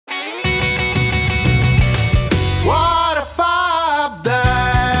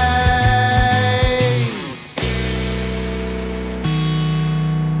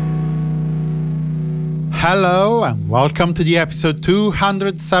Hello and welcome to the episode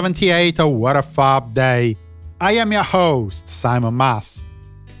 278 of What a Fab Day. I am your host, Simon Mas.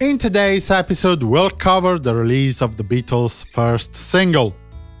 In today's episode, we'll cover the release of the Beatles' first single,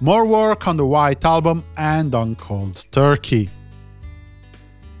 more work on the White Album and on Cold Turkey.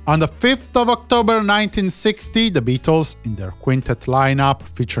 On the 5th of October 1960, the Beatles, in their quintet lineup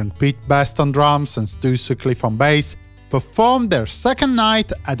featuring Pete Best on drums and Stu Sutcliffe on bass, performed their second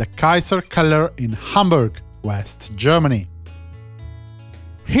night at the Kaiserkeller in Hamburg, West Germany.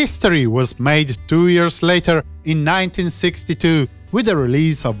 History was made 2 years later in 1962 with the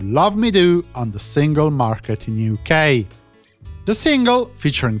release of Love Me Do on the single market in UK. The single,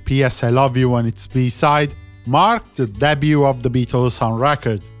 featuring P.S. I Love You on its B-side, marked the debut of the Beatles on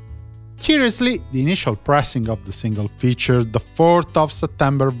record. Curiously, the initial pressing of the single featured the 4th of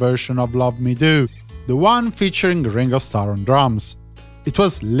September version of Love Me Do, the one featuring Ringo Starr on drums. It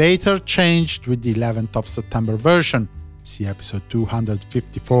was later changed with the 11th of September version, see episode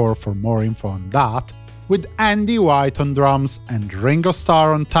 254 for more info on that, with Andy White on drums and Ringo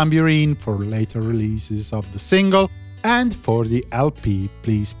Starr on tambourine for later releases of the single and for the LP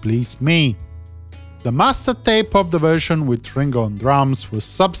Please Please Me. The master tape of the version with Ringo on drums was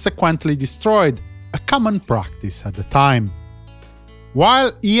subsequently destroyed, a common practice at the time.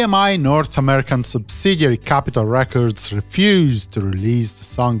 While EMI North American subsidiary Capitol Records refused to release the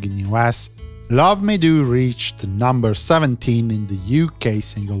song in US, Love Me Do reached number 17 in the UK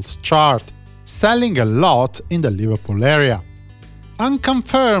singles chart, selling a lot in the Liverpool area.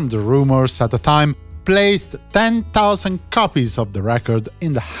 Unconfirmed rumors at the time placed 10,000 copies of the record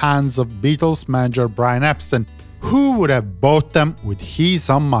in the hands of Beatles manager Brian Epstein, who would have bought them with his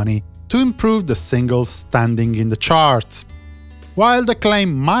own money to improve the single's standing in the charts. While the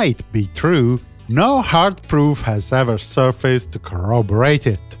claim might be true, no hard proof has ever surfaced to corroborate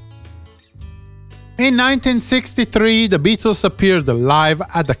it. In 1963, the Beatles appeared live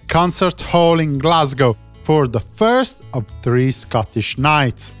at the Concert Hall in Glasgow for the first of 3 Scottish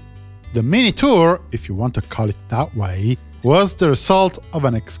nights. The mini-tour, if you want to call it that way, was the result of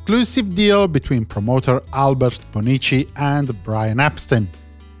an exclusive deal between promoter Albert Bonici and Brian Epstein.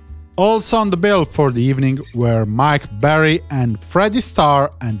 Also on the bill for the evening were Mike Berry and Freddie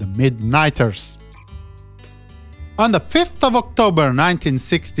Starr and the Midnighters. On the 5th of October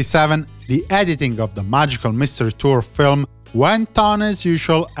 1967, the editing of the Magical Mystery Tour film went on as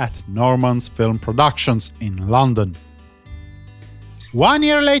usual at Norman's Film Productions in London. 1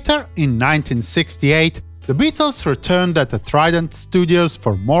 year later, in 1968, the Beatles returned at the Trident Studios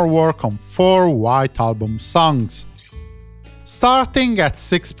for more work on 4 White Album songs. Starting at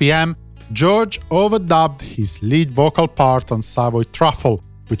 6 p.m, George overdubbed his lead vocal part on Savoy Truffle,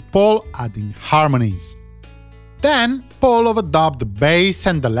 with Paul adding harmonies. Then, Paul overdubbed the bass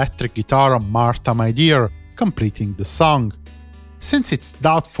and electric guitar on Martha My Dear, completing the song. Since it's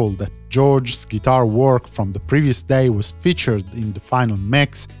doubtful that George's guitar work from the previous day was featured in the final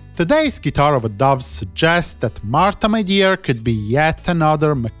mix, today's guitar overdubs suggest that Martha My Dear could be yet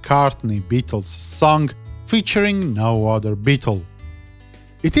another McCartney Beatles song featuring no other Beatle.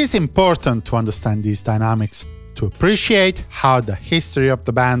 It is important to understand these dynamics, to appreciate how the history of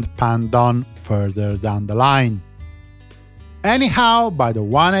the band panned on further down the line. Anyhow, by the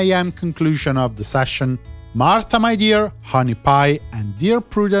 1 AM conclusion of the session, Martha My Dear, Honey Pie and Dear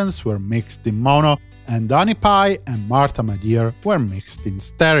Prudence were mixed in mono, and Honey Pie and Martha My Dear were mixed in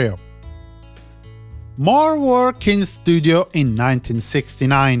stereo. More work in studio in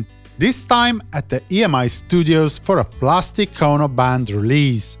 1969, this time at the EMI Studios for a Plastic Ono Band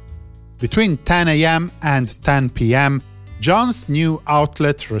release. Between 10 AM and 10 PM, John's new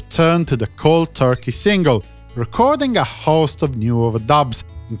outlet returned to the Cold Turkey single, recording a host of new overdubs,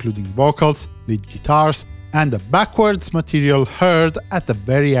 including vocals, lead guitars, and the backwards material heard at the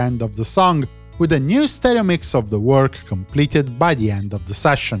very end of the song, with a new stereo mix of the work completed by the end of the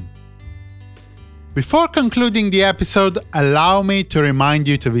session. Before concluding the episode, allow me to remind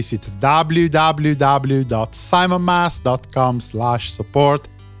you to visit www.simonmas.com/support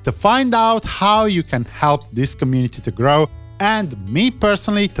to find out how you can help this community to grow and me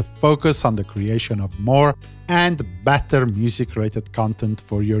personally to focus on the creation of more and better music-related content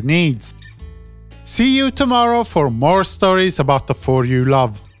for your needs. See you tomorrow for more stories about the 4 you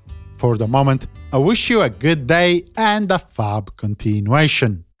love. For the moment, I wish you a good day and a fab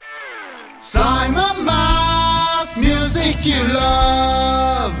continuation. Simon Mas, music you love.